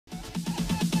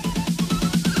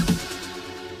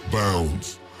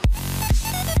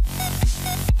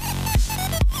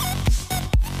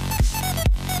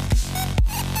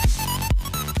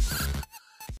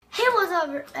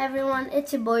Everyone,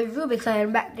 it's your boy Rubik's. I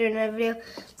am back doing another video.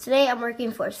 Today I'm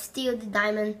working for Steal the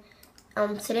Diamond.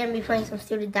 Today I'm gonna be playing some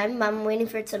Steal the Diamond, but I'm waiting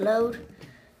for it to load.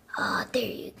 There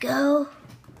you go.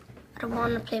 I don't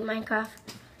want to play Minecraft.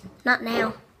 Not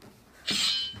now.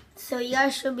 So you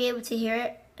guys should be able to hear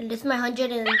it. And this is my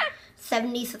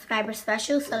 170 subscriber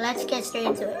special, so let's get straight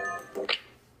into it.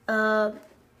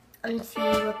 Let's see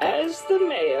what As the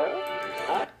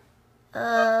mayor,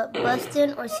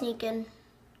 bustin' or sneaking?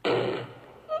 I'm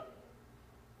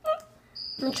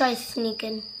gonna try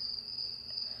sneaking.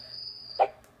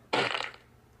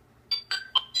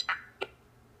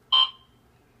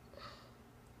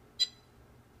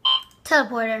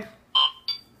 Teleporter.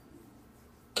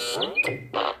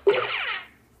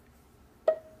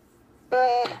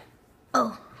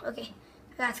 Oh, okay.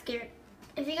 I got scared.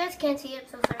 If you guys can't see it,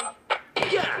 so sorry.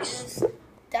 yes.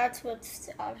 That's what's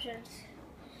the options.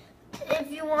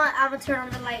 If you want, I'm gonna turn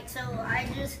on the light. So I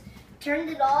just turned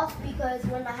it off because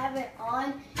when I have it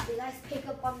on, you guys pick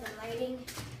up on the lighting.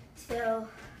 So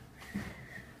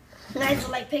you guys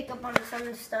will like pick up on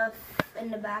some stuff in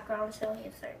the background. So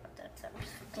yeah, sorry about that. So,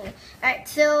 okay. Alright,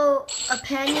 so a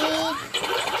penny,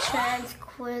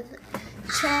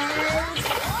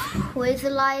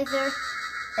 Tranquilizer,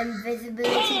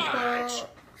 invisibility pull,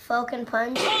 Falcon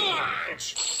Punch,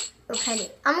 or penny.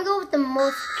 I'm gonna go with the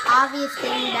most obvious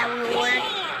thing that will work.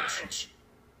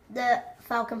 The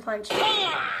Falcon Punch.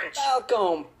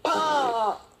 Falcon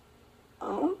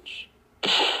Punch.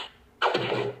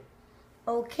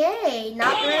 Okay,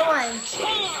 not the right one.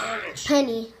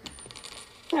 Penny.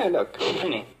 Hey, look,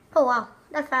 penny. Oh wow,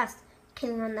 that's fast.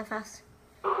 Can't run that fast.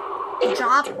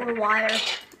 Drop or wire? I'm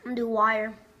gonna do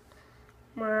wire.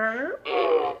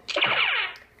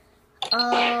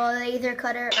 Laser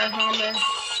cutter or hammer?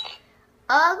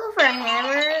 I'll go for a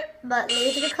hammer, but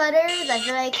laser cutters, I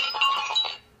feel like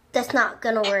that's not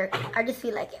gonna work. I just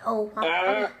feel like, oh,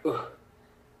 wow.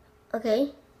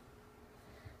 Okay.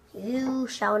 You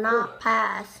shall not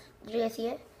pass. Did you guys see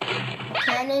it?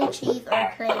 Cannon, chief,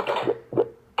 or clank?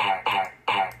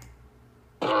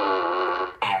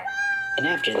 And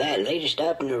after that, they just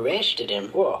up and arrested him.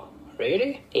 Whoa,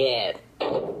 really? Yeah.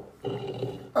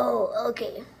 Oh,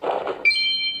 okay.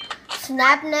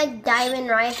 Snapneck, diamond,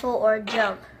 rifle, or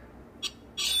jump?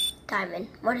 Diamond.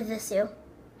 What does this do?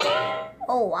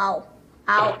 Oh, wow.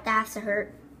 Ow, that has to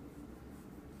hurt.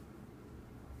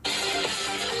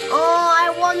 Oh, I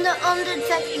won the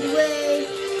undetected way.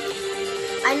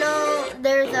 I know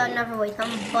there's another way.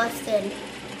 I'm busting.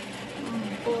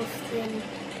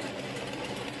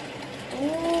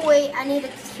 Ooh, wait, I need a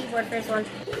keyboard for this one.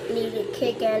 I need a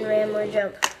kick and ram or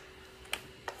jump.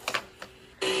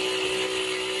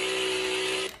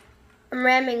 I'm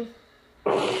ramming.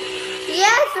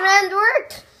 Yes, rammed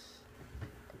worked.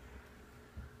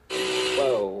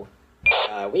 Whoa.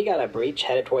 We got a breach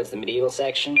headed towards the medieval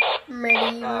section.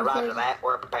 Medieval. Roger that.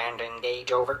 We're preparing to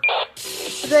engage. Over.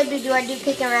 What do I do? Do I do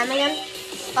kick and ram again?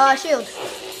 Shield.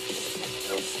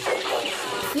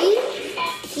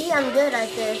 See, I'm good at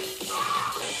this.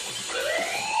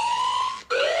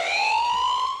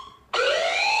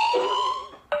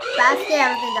 Basket, I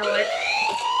don't think that worked.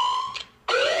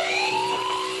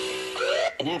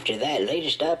 And after that, they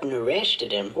just up and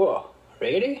arrested him. Whoa,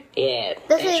 really? Yeah.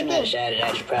 That's That's the when I thing. decided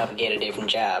I should probably get a different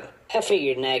job. I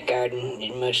figured night guarding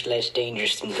is much less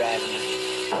dangerous than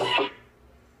driving.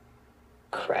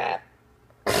 Crap.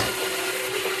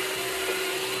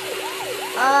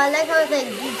 I like how it's like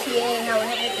GTA and how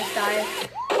it hit the stars.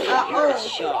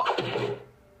 Sure.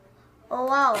 Oh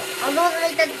wow. I'm going to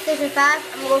make that decision fast.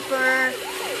 I'm going to go for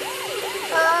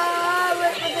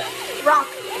rock.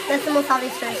 That's the most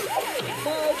obvious choice.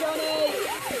 No, Johnny!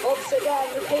 Upside down,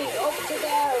 repeat, upside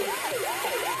down!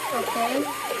 Okay.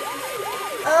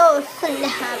 Oh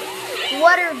snap.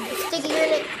 Water sticking in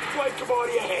it. Wake up out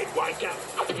of your head, wake up!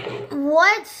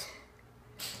 What?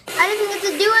 I didn't get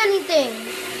to do anything.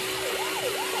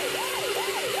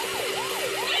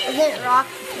 Is it rock?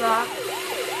 It's rock.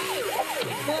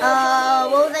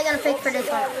 What was I gonna pick for this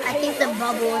one? I think the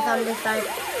bubble is on this side.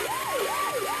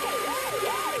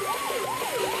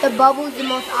 The bubble is the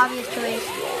most obvious choice.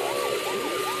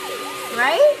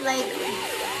 Right? Like,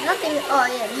 nothing. Oh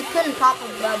yeah, you couldn't pop a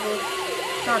bubble.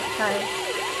 Not the time.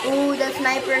 Ooh, the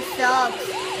sniper sucks.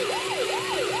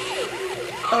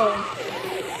 Oh.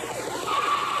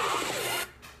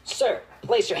 Sir,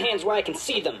 place your hands where I can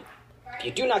see them. If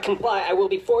you do not comply, I will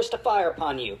be forced to fire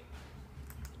upon you.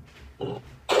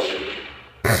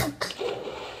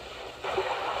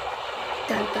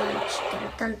 Dun dun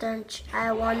dun dun.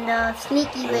 I won the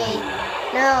sneaky way.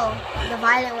 No, the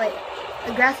violent way.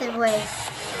 Aggressive way.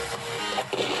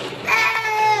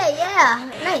 Hey, yeah,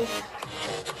 nice.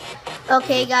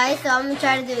 Okay, guys, so I'm gonna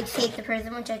try to do escape the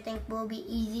prison, which I think will be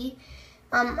easy.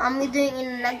 I'm gonna be doing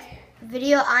in the next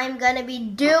video. I'm gonna be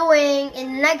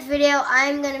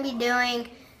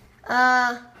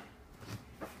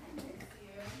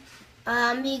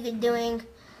doing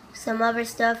some other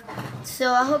stuff.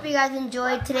 So I hope you guys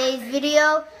enjoyed today's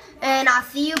video, and I'll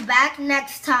see you back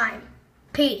next time.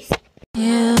 Peace.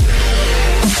 Yeah.